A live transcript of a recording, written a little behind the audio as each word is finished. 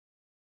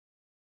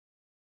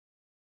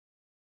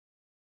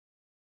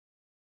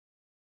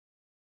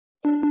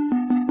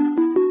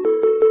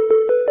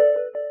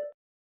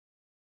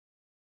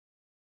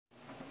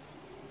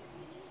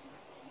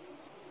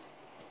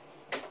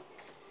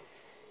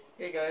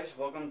Hey guys,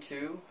 welcome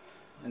to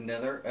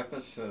another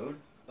episode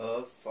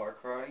of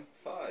Farcry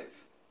 5.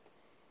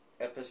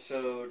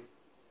 Episode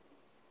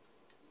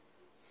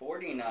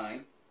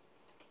 49.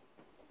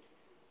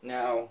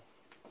 Now,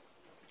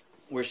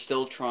 we're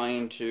still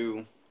trying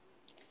to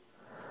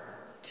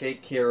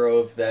take care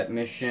of that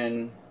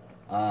mission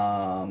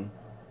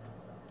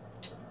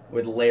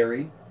with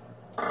Larry.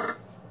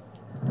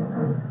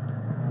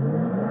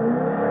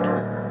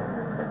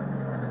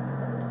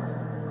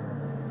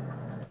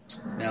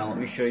 Now let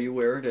me show you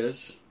where it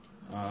is.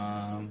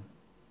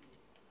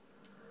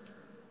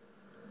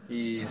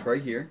 He's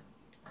right here.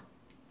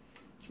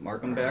 Let's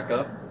mark him back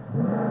up.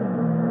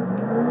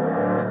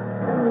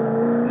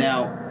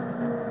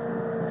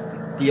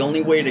 Now, the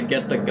only way to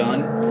get the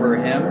gun for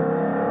him,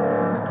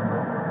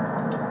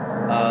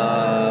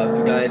 if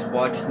you guys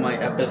watched my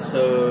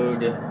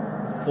episode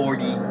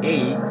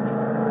 48,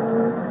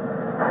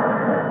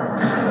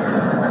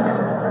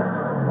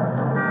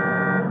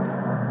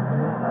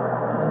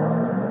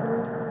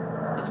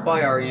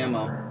 buy our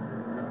ammo.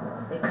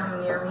 They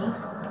come near me,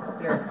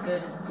 you're as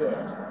good as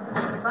dead.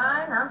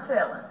 Fine, I'm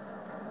selling.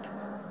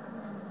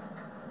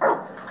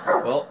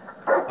 Well,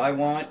 I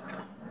want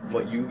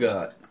what you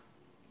got.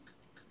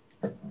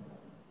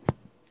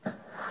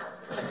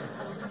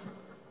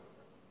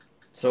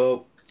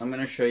 So, I'm going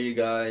to show you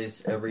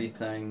guys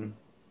everything.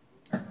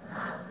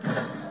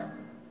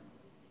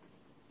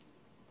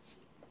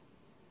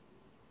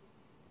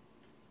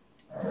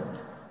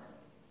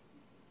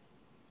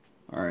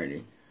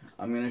 Alrighty.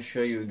 I'm going to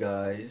show you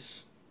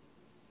guys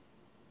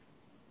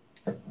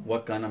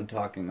what gun I'm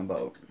talking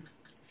about.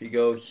 If you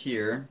go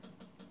here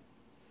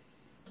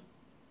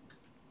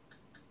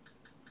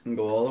and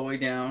go all the way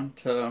down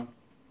to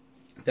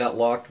that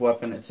locked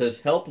weapon, it says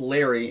help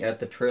Larry at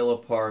the trailer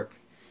park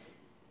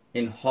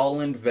in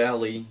Holland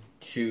Valley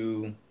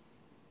to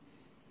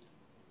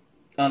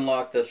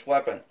unlock this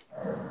weapon.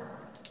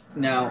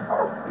 Now,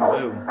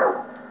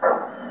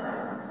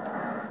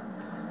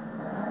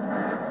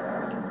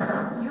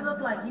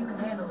 like you can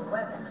handle the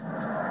weapon.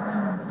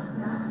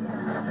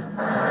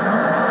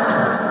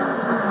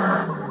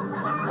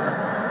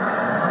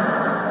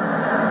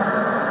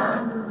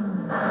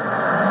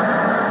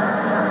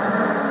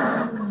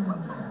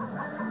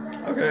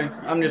 Okay,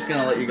 I'm just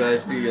gonna let you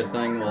guys do your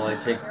thing while I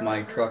take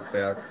my truck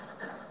back.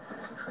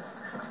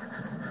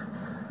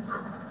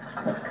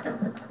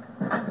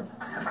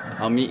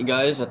 I'll meet you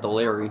guys at the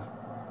Larry.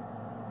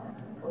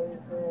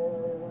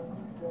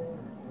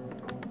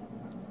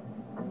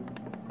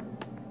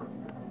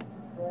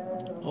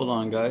 Hold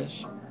on,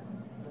 guys.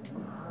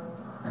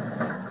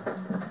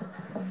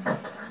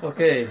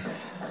 Okay,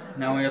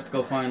 now we have to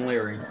go find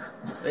Larry.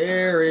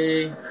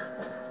 Larry!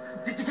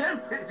 Did you get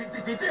him?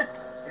 Did you?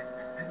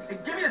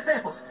 Give me the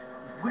samples.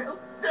 Well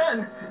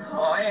done.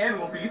 Oh, Anne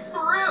will be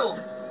thrilled.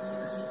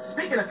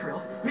 Speaking of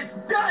thrilled, it's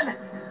done.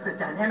 The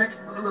dynamic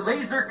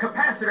laser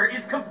capacitor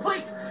is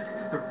complete.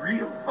 The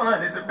real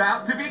fun is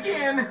about to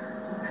begin.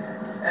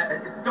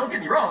 Don't get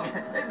me wrong,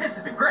 this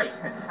has been great.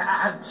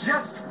 I'm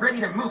just ready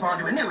to move on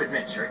to a new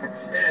adventure.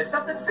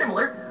 Something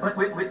similar, but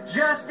with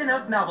just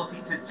enough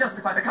novelty to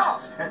justify the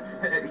cost.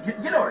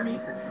 You know what I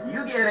mean.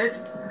 You get it.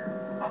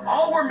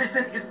 All we're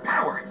missing is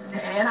power,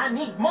 and I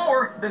need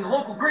more than the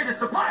local grid is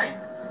supplying.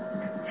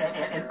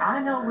 And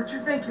I know what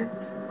you're thinking,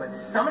 but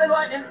summoning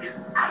lightning is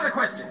out of the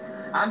question.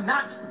 I'm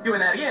not doing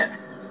that again.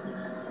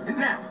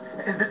 Now,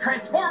 the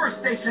transformer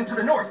station to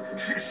the north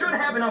should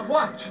have enough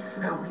wattage.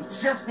 We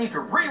just need to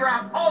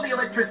reroute all the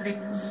electricity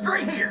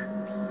straight here.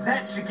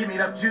 That should give me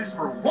enough juice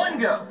for one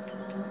go.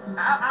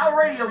 I'll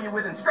radio you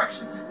with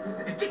instructions.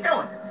 Get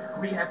going.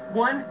 We have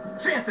one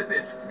chance at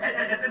this.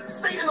 At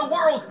saving the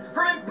world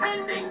from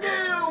impending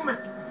doom.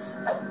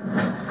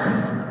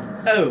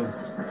 Oh.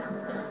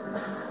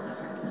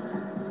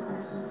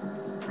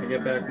 I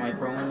get back my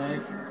throwing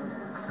knife.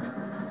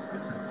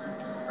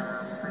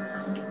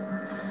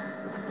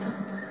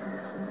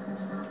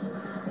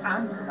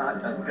 I'm not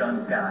a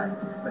gun guy,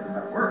 but if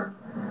I were...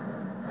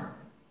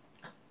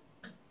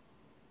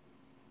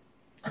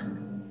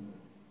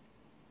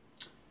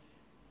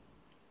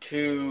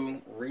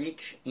 To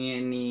reach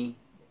Annie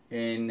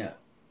in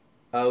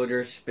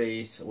outer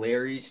space,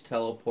 Larry's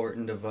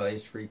teleporting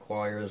device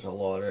requires a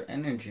lot of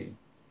energy.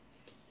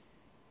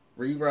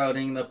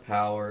 Rerouting the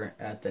power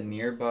at the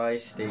nearby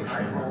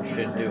station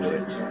should do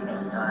it.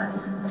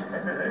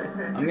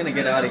 I'm gonna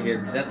get out of here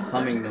because that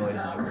humming noise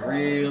is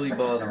really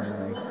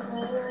bothering me.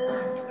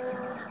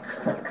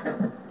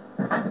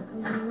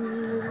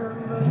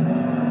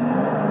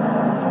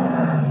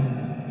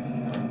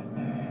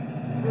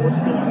 What's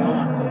going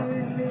on?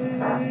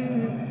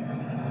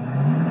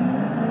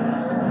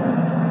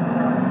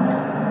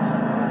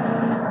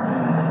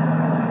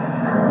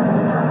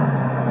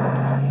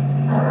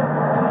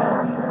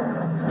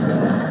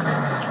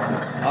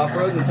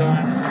 Off-roading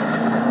time.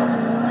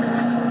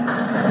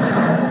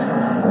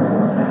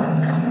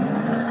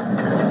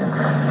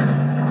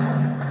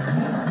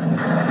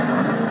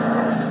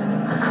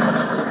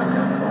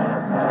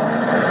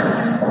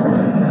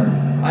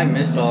 I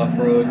miss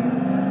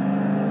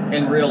off-roading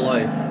in real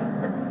life.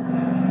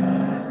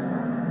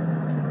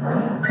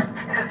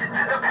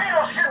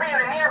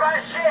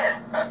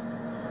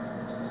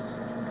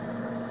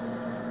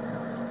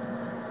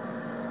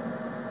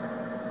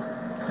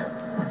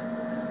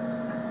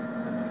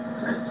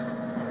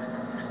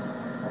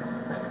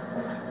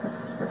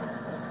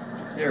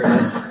 There it is.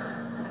 Is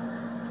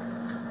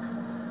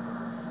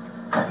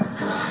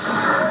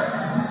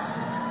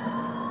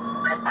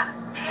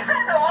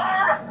that the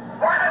alarm?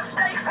 Or the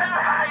stakes not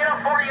high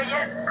enough for you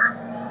yet?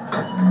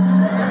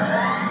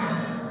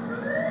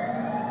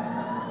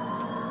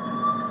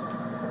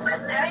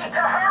 You need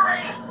to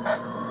hurry!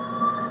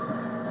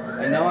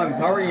 I know I'm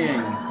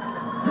hurrying.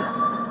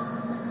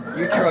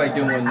 You try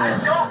doing I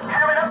this. don't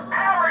have enough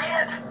power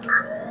yet!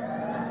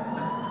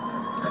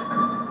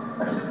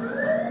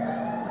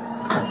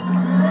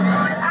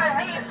 I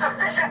need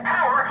sufficient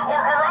power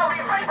or I'll be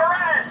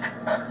vaporized!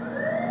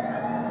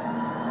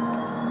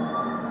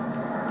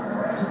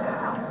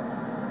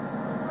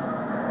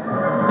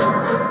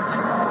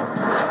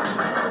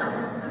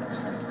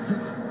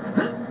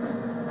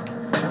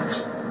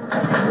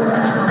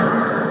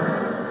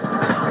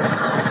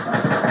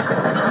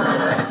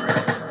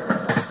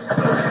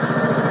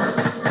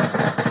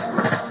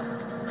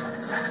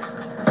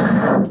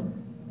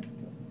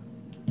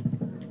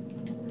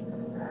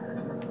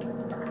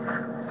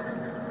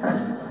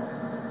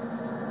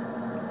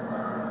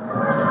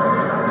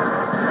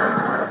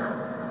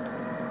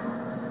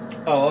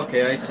 Oh,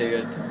 okay, I see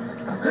it.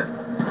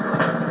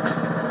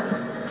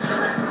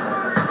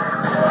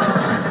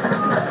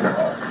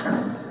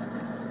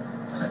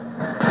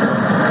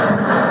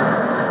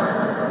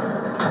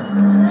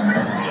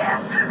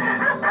 Yes!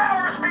 The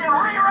power's been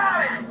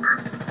rerouted!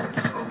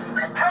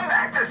 Come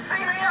back to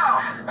see me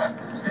off!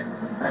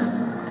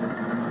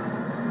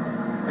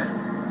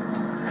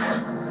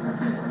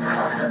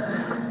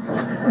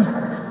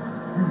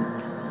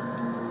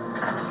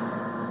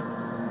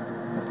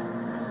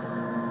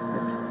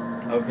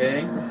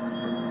 Okay.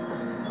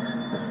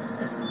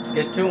 Let's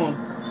get to him.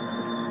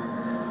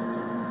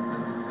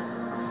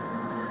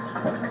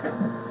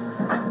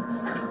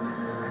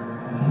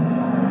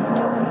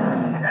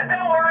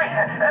 Don't worry.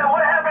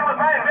 What happened with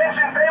my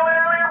invention failing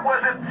earlier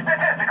was a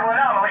statistical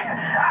anomaly.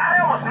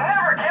 I almost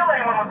never kill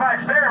anyone with my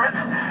experiments.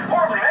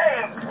 Horribly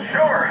vain,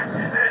 sure.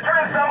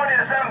 Turn someone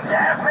into some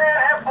half-man,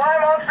 half-fly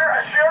monster,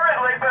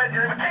 assuredly, but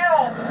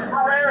kill,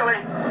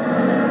 rarely.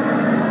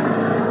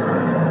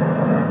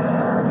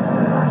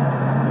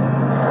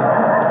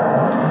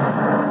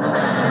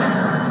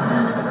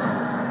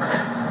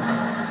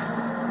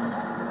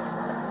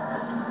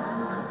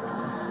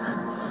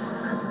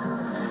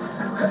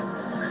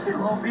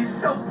 It'll all be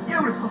so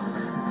beautiful,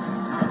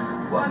 so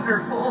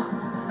wonderful.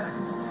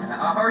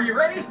 Are you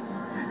ready?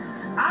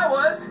 I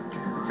was,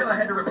 until I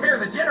had to repair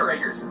the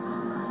generators.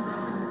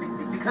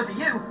 Because of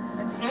you,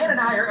 Ann and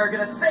I are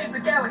going to save the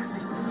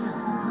galaxy.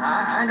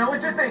 I know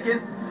what you're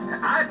thinking.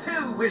 I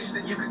too wish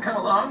that you could come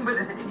along, but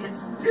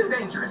it's too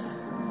dangerous.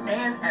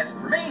 Ann asks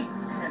for me,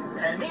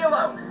 and me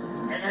alone.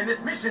 And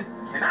this mission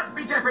cannot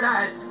be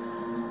jeopardized.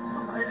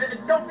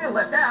 Don't feel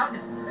left out.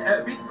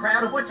 Be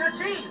proud of what you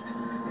achieved.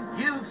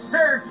 You've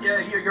served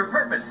your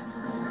purpose.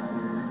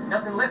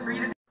 Nothing left for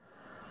you to do.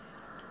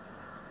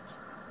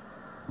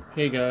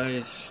 Hey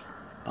guys,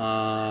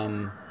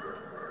 I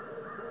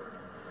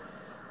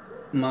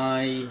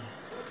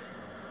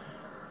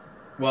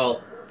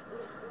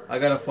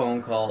got a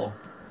phone call,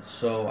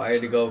 so I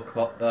had to go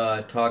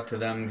talk to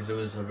them because it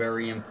was a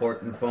very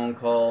important phone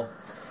call.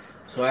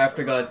 So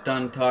after I got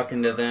done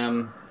talking to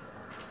them,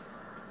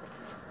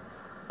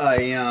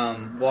 I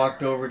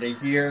walked over to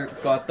here,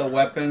 got the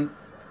weapon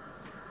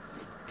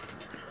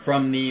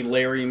from the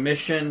Larry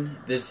mission.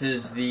 This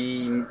is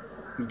the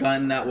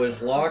gun that was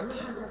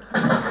locked.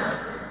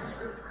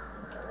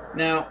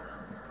 Now,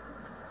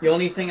 the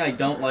only thing I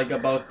don't like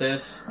about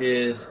this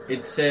is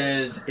it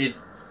says it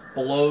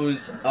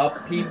blows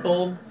up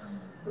people,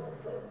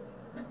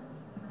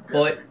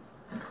 but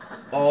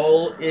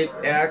all it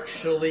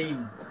actually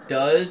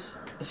does,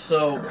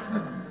 so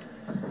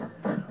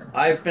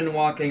I've been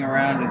walking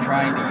around and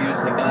trying to use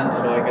the gun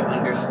so I can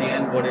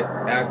understand what it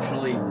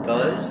actually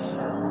does.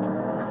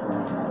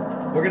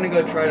 We're gonna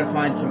go try to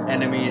find some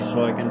enemies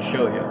so I can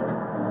show you.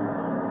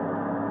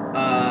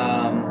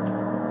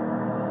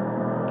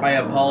 I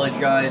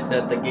apologize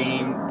that the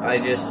game, I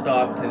just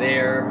stopped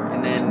there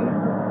and then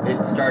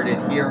it started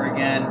here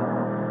again.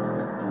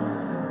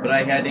 But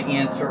I had to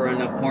answer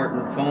an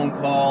important phone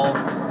call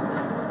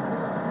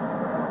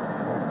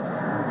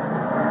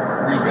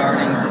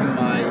regarding to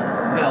my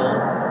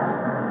health.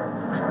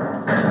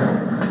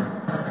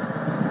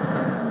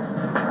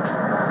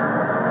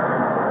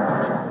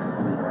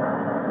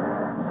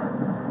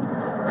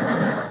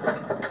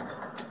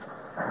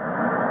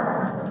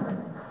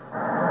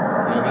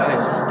 You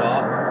guys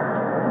stop.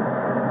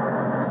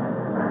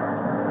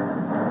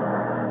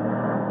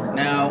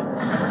 Now,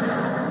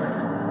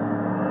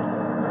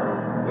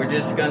 we're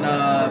just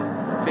gonna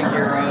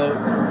figure out...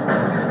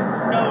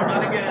 No,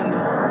 not again.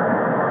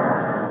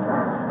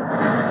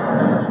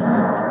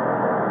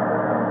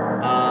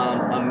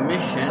 A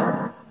mission.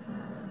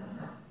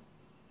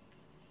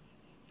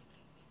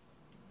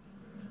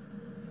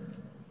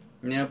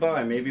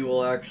 Nearby. Maybe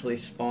we'll actually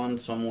spawn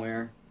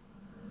somewhere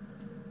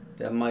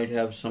that might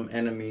have some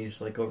enemies,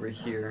 like over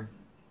here.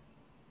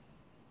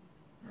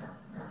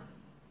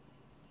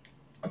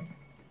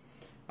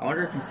 I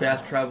wonder if you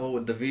fast travel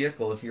with the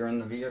vehicle if you're in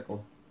the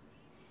vehicle.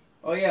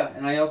 Oh yeah,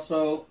 and I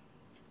also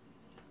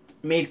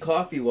made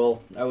coffee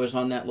while I was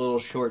on that little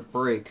short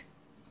break.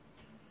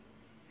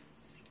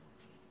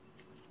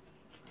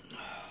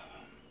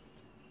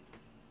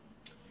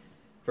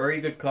 Very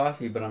good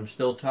coffee, but I'm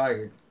still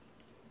tired.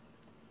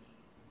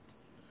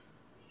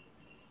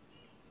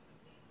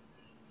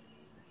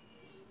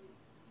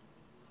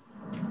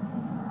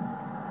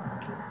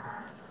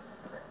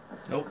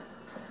 Nope.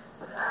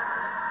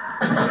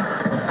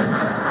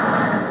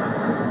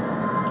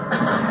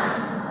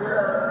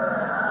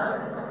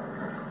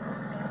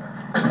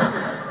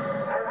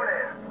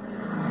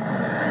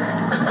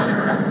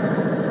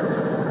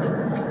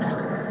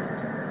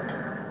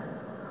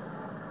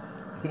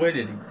 Where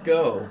did he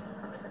go?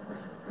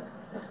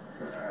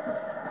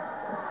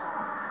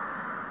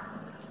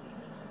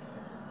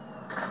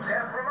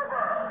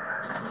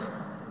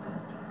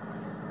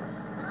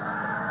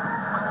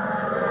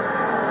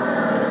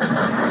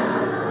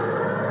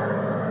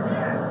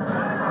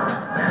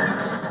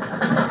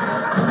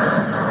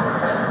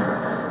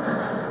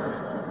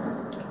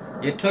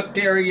 You took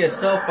care of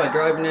yourself by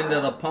driving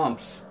into the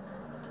pumps.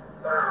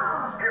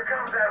 Here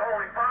comes that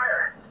holy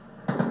fire.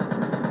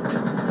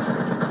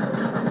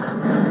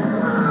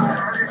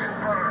 Target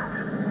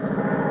confirmed.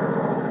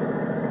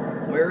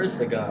 Where is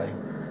the guy?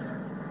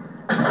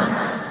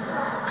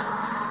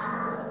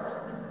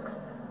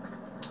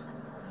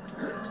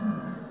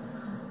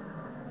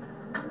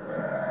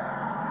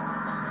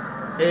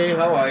 Hey,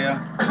 how are ya?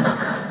 I'm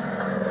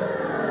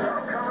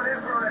coming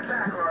in for an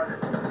attack run.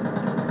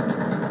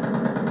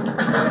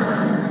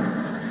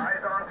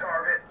 Eyes on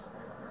target.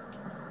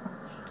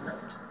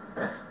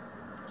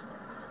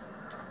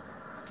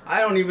 I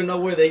don't even know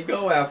where they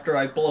go after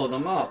I blow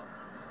them up.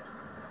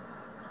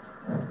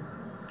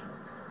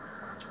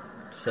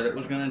 Said it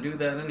was gonna do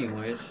that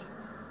anyways.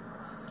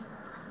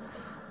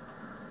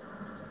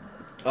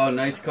 Oh,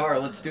 nice car.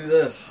 Let's do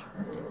this.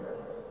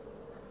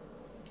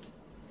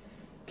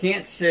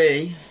 Can't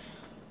say...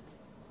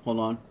 Hold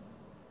on.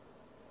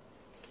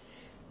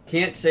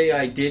 Can't say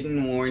I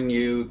didn't warn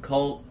you,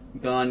 cult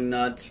gone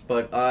nuts,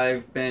 but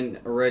I've been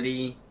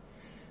ready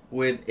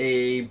with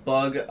a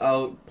bug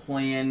out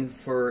plan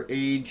for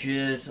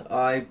ages.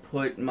 I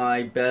put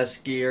my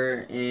best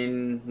gear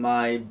in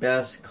my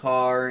best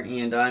car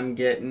and I'm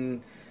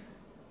getting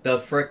the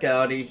frick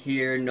out of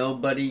here.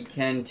 Nobody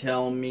can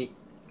call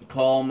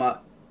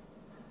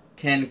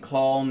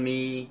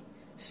me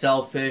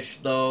selfish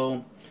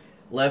though.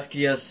 Left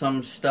you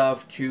some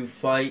stuff to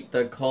fight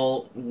the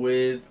cult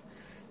with,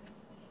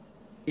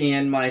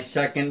 and my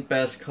second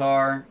best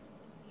car,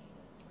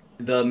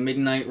 the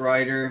Midnight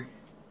Rider.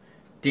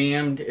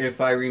 Damned if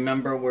I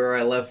remember where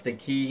I left the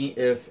key,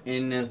 if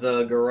in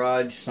the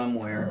garage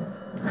somewhere.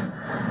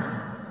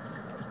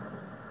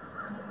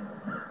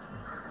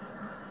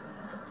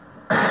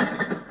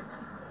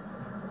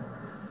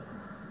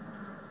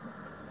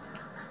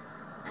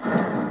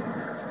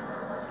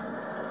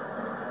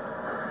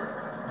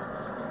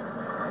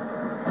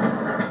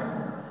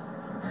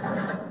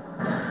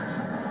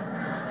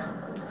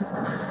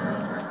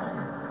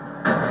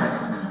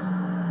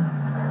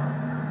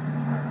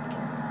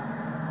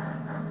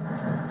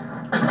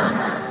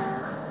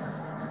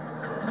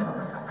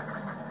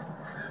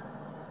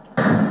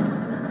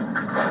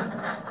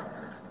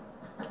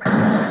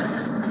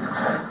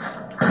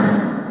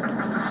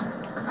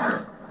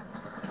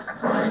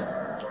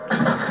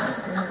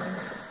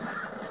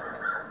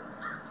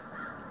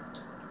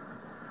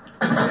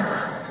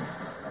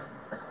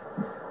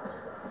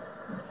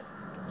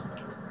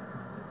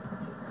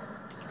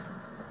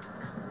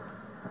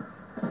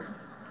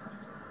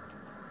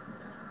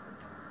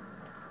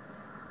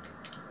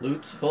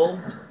 Loot's full.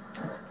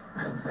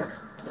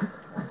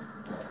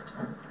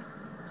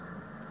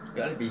 It's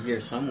gotta be here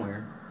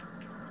somewhere.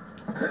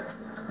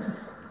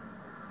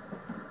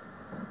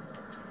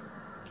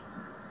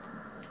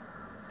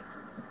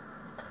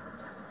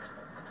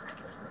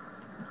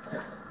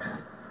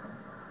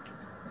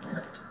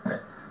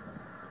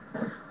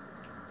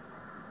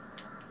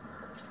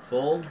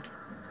 Full.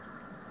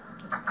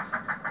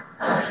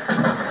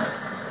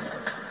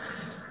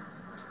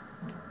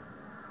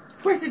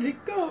 Where did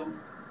it go?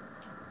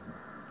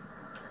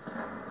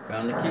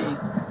 Found the key.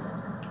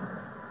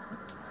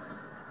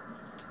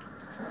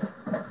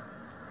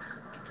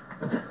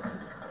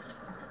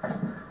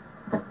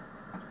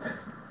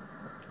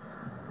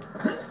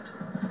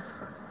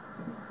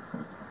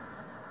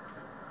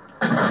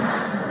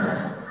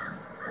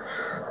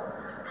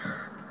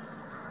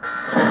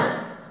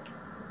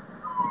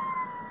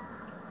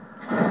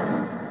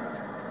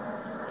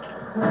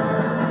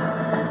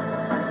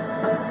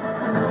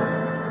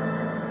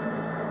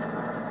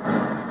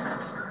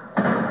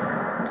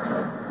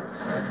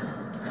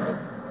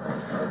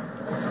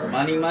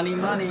 Money, money,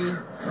 money.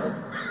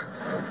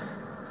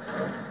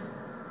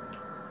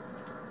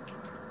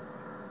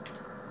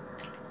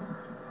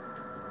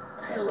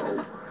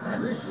 Hello,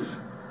 this is...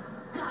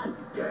 God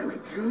damn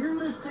it, Junior,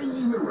 this thing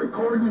even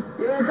recording?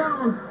 Yeah, it's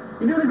on.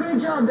 You're doing a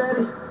great job,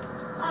 Daddy.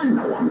 I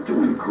know I'm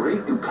doing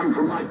great. You come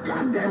from my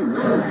goddamn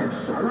gonads,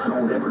 son. I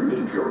don't ever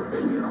need your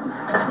opinion on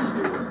how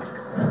I'm doing.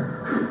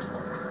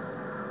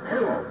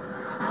 Hello,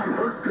 I'm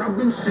Herc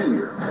Grubman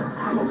Sr.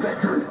 I'm a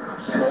veteran,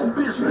 small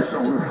business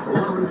owner,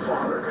 loving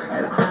father,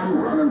 and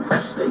I'm running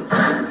for state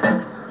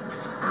senator.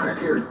 I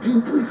care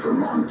deeply for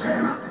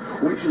Montana,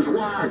 which is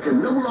why I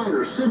can no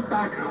longer sit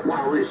back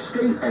while this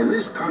state and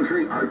this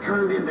country are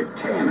turned into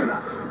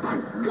Canada by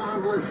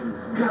godless,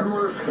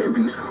 gunless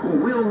hippies who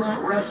will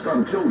not rest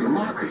until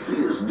democracy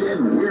is dead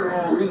and we're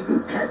all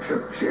eating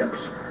ketchup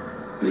chips.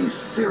 These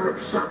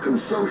syrup-sucking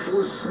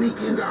socialists sneak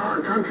into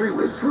our country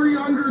with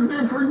 300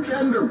 different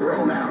gender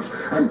pronouns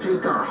and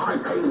take our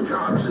high-paying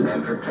jobs in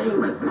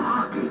entertainment and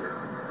hockey.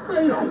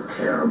 They don't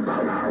care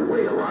about our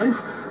way of life.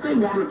 They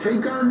want to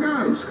take our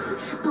guns,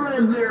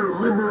 spread their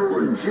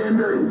liberal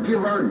agenda, and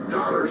give our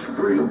daughters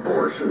free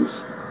abortions.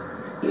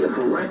 If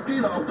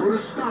elected, I'll put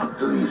a stop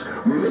to these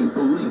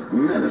make-believe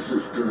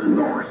menaces to the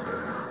north.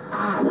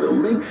 I will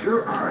make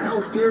sure our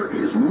health care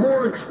is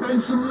more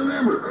expensive than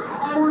ever.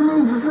 I'll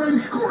remove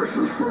French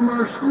courses from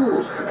our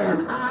schools,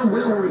 and I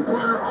will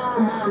require all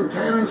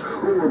Montanans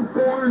who were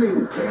born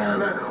in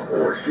Canada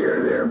or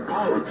share their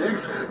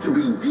politics to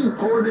be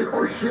deported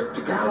or shipped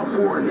to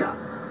California.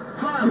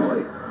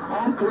 Finally,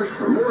 I'll push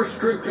for more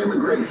strict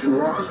immigration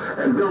laws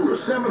and build a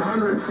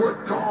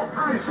 700-foot-tall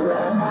ice wall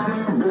on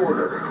our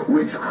border,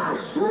 which I'll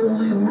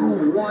slowly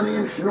move 1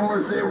 inch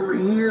north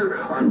every year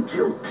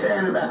until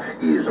Canada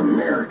is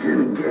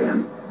American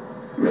again.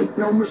 Make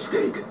no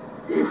mistake,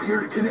 if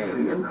you're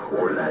Canadian,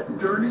 or that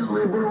dirty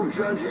liberal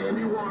Judge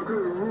Andy Walker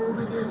who ruled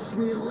against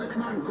me and let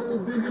my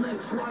gold-digging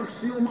ex-wife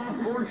steal my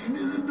fortune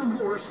in a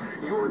divorce,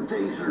 your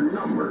days are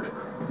numbered.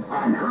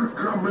 I'm Herc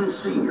Grubman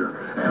Sr.,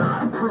 and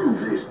I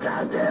approve this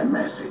goddamn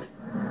message.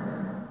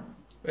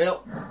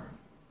 Well,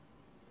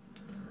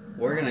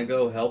 we're gonna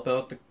go help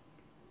out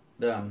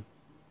them.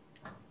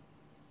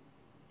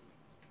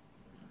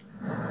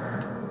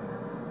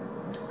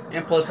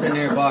 And plus they're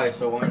nearby,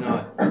 so why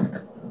not?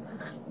 And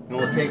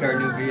we'll take our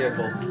new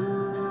vehicle.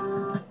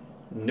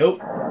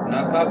 Nope,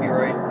 not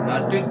copyright.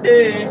 Not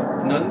today.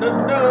 No,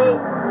 no, no.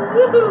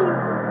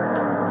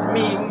 Woohoo! It's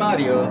me,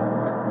 Mario.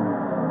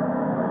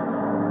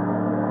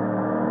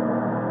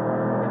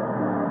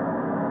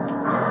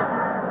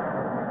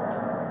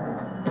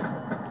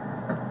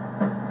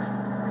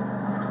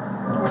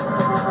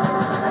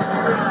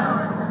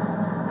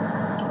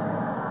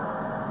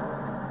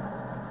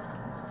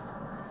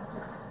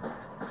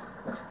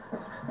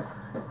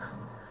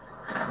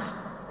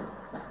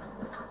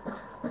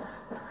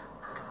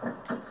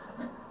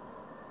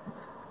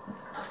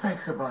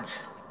 Thanks a bunch.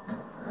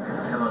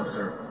 Hello,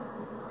 sir.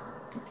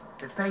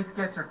 If Faith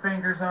gets her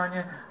fingers on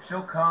you,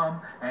 she'll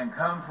come and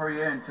come for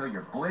you until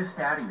you're blissed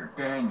out of your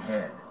dang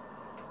head.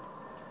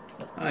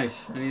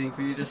 Nice. Anything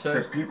for you to say?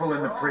 There's people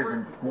in the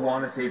prison who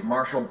want to save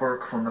Marshall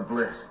Burke from the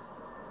bliss.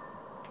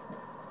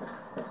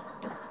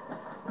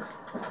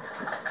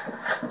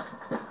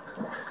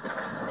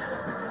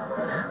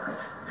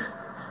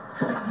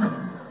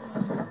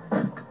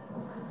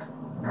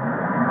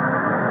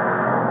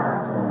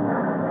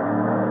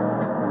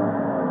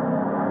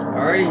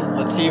 Alrighty,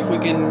 let's see if we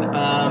can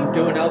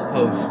do an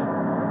outpost.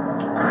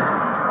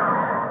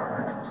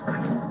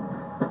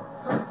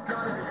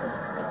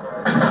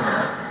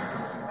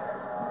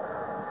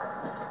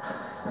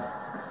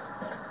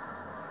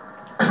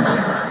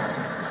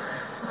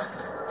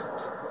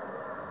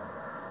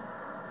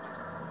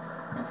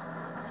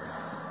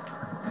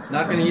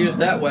 Not going to use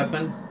that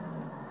weapon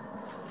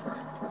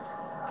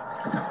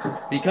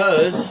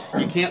because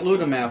you can't loot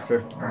them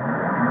after.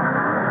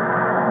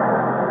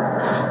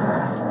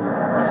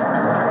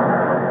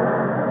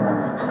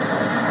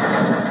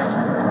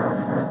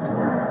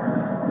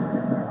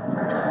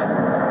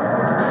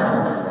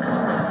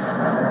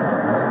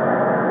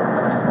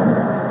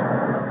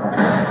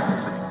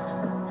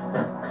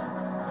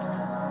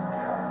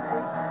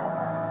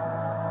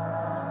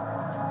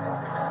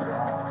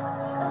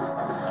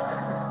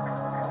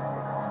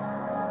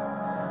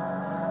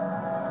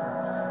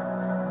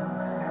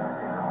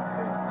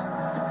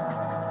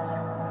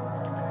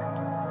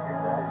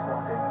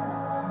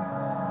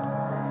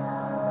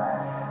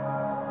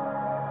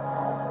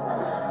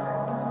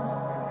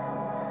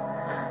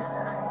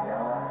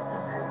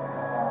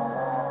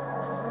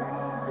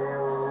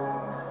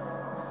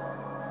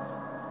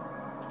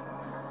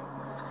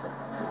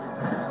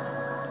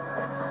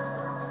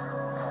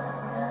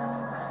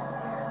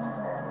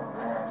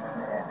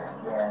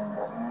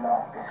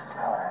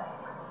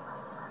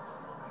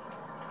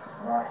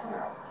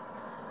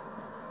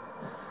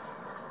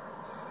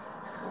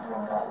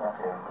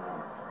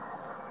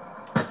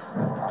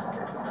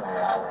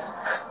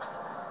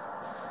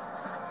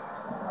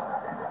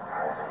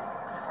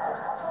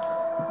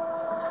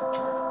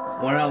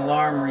 One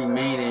alarm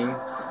remaining.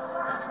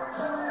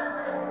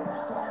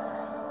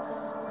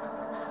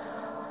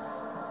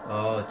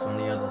 Oh, it's on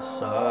the other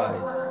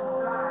side.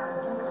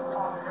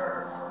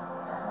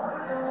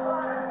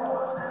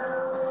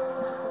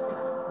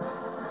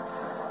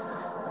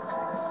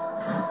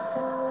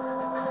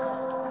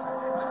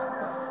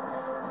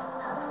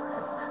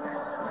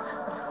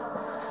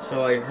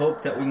 So I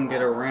hope that we can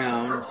get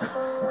around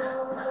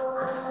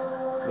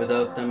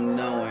without them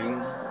knowing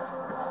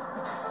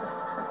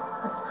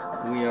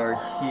we are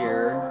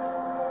here.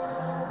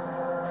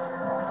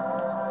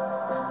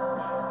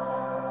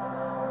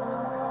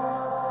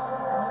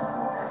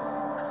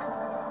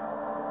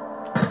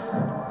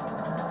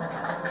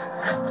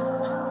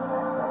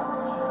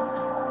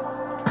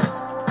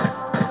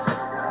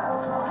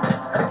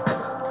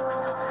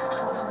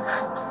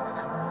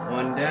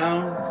 One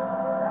down.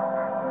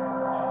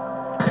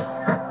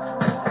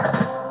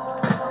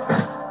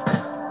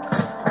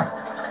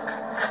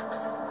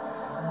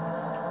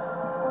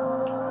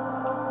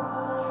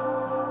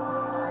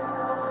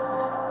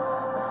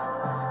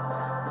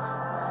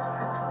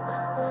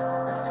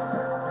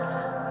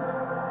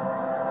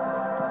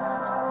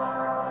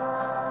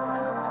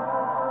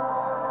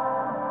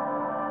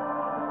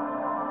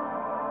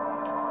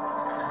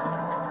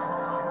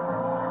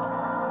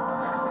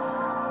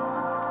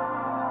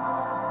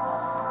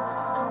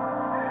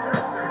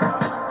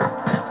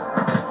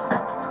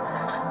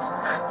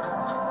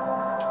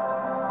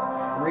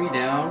 Three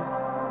down.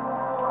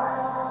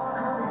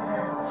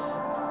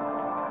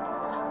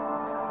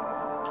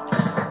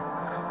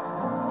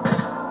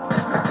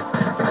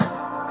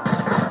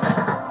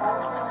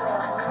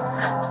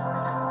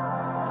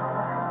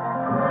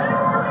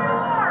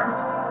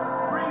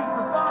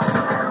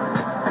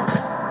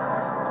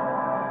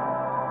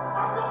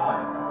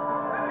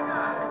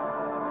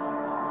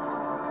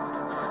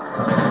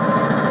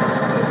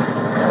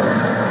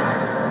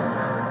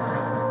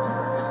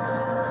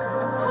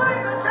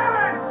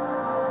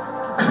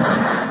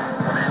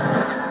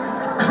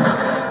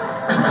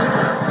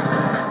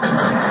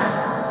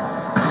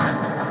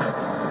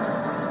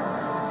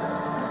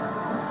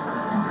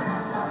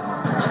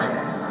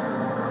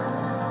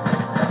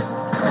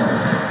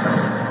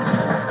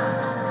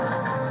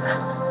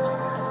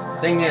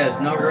 Thing is,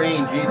 no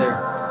range either.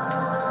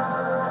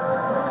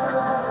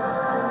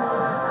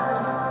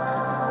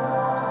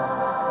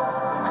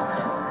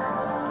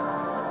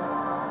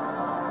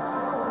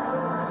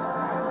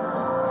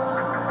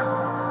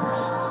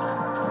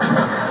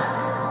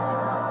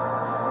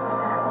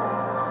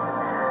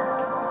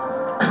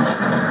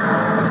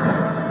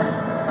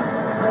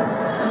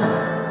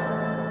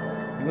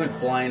 You went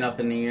flying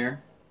up in the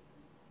air.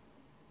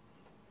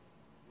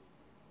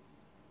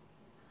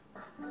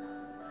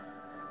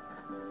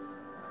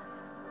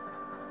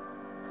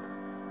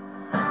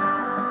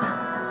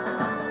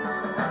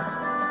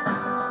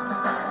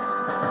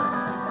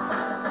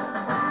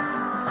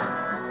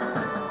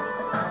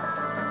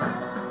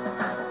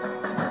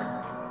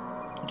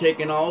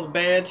 Taking all the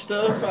bad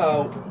stuff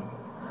out.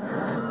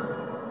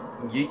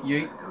 Yeet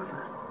yeet.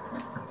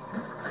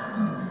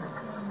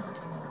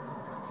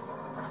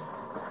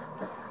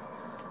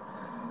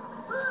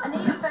 I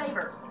need a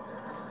favor.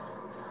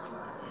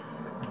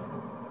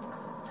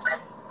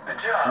 Good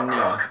job, No.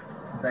 Rook.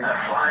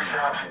 That fly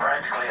shop's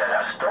practically a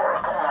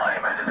historical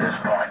monument at this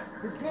point.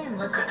 This game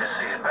looks Good to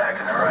see it back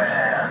in the right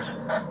hands.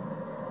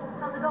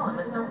 How's it going,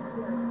 mister?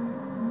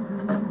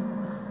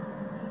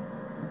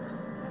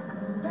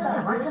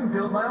 Damn, I can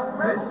build my own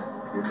base.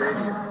 You're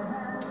basic.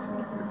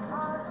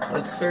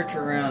 Let's search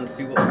around and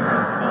see what we can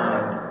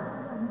find.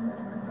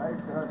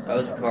 That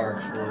was a car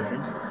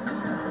explosion.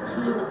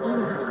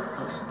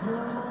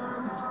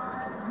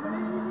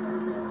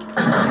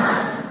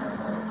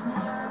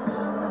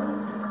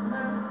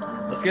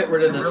 Let's get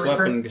rid of this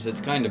weapon because it's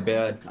kind of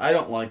bad. I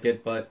don't like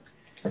it, but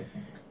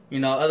you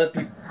know, other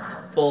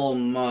people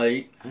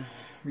might.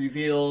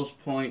 Reveals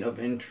point of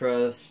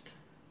interest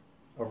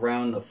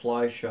around the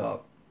fly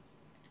shop.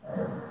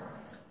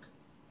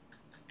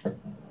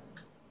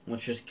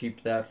 Let's just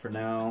keep that for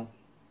now.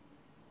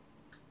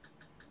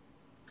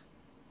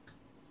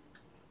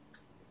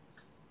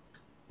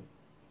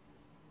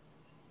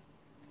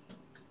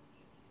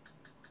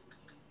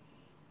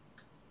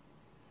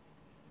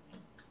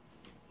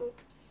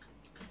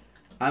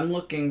 I'm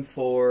looking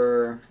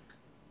for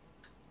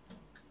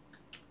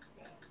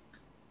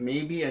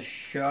maybe a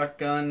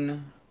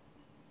shotgun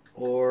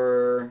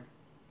or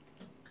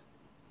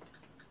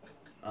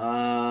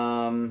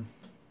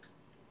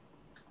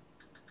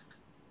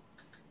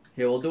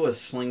here, we'll do a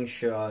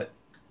slingshot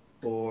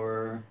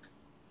or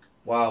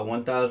wow,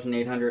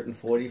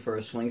 1,840 for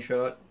a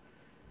slingshot.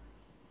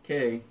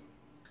 Okay.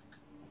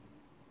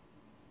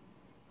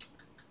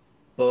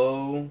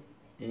 Bow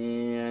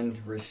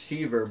and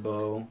receiver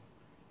bow.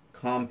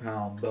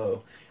 Compound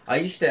bow. I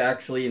used to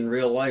actually, in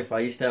real life, I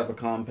used to have a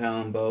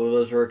compound bow.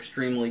 Those are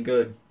extremely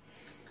good.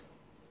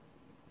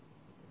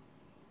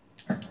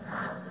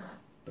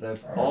 But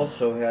I've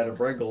also had a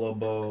regular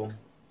bow.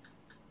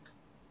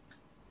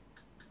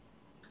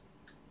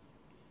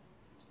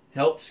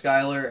 Help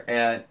Skylar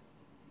at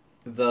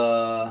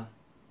the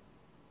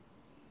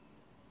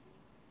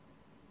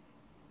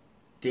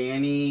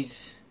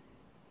Dalen's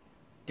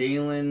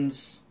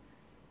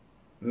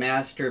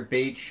Master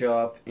Bait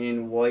Shop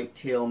in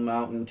Whitetail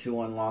Mountain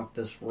to unlock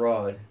this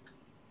rod.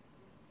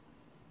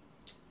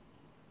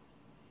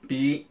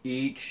 Beat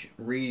each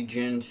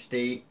region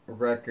state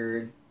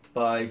record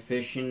by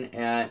fishing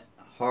at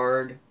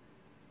hard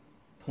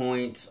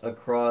points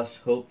across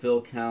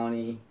Hopeville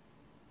County.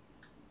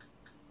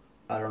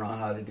 I don't know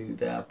how to do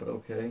that, but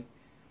okay.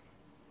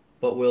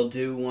 But we'll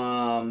do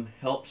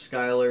help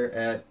Skylar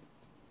at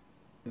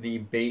the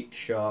bait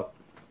shop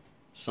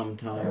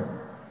sometime.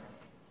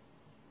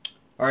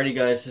 Alrighty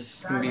guys, this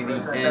is going to be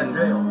the end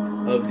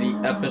of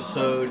the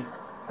episode.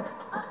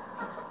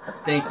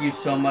 Thank you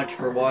so much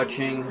for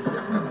watching.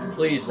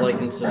 Please like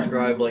and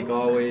subscribe like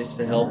always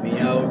to help me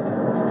out.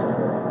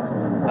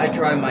 I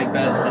try my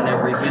best in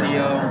every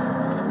video.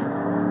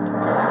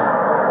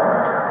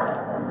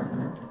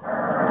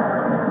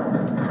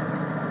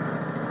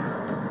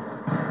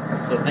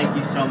 So thank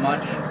you so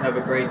much. Have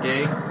a great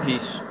day.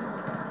 Peace.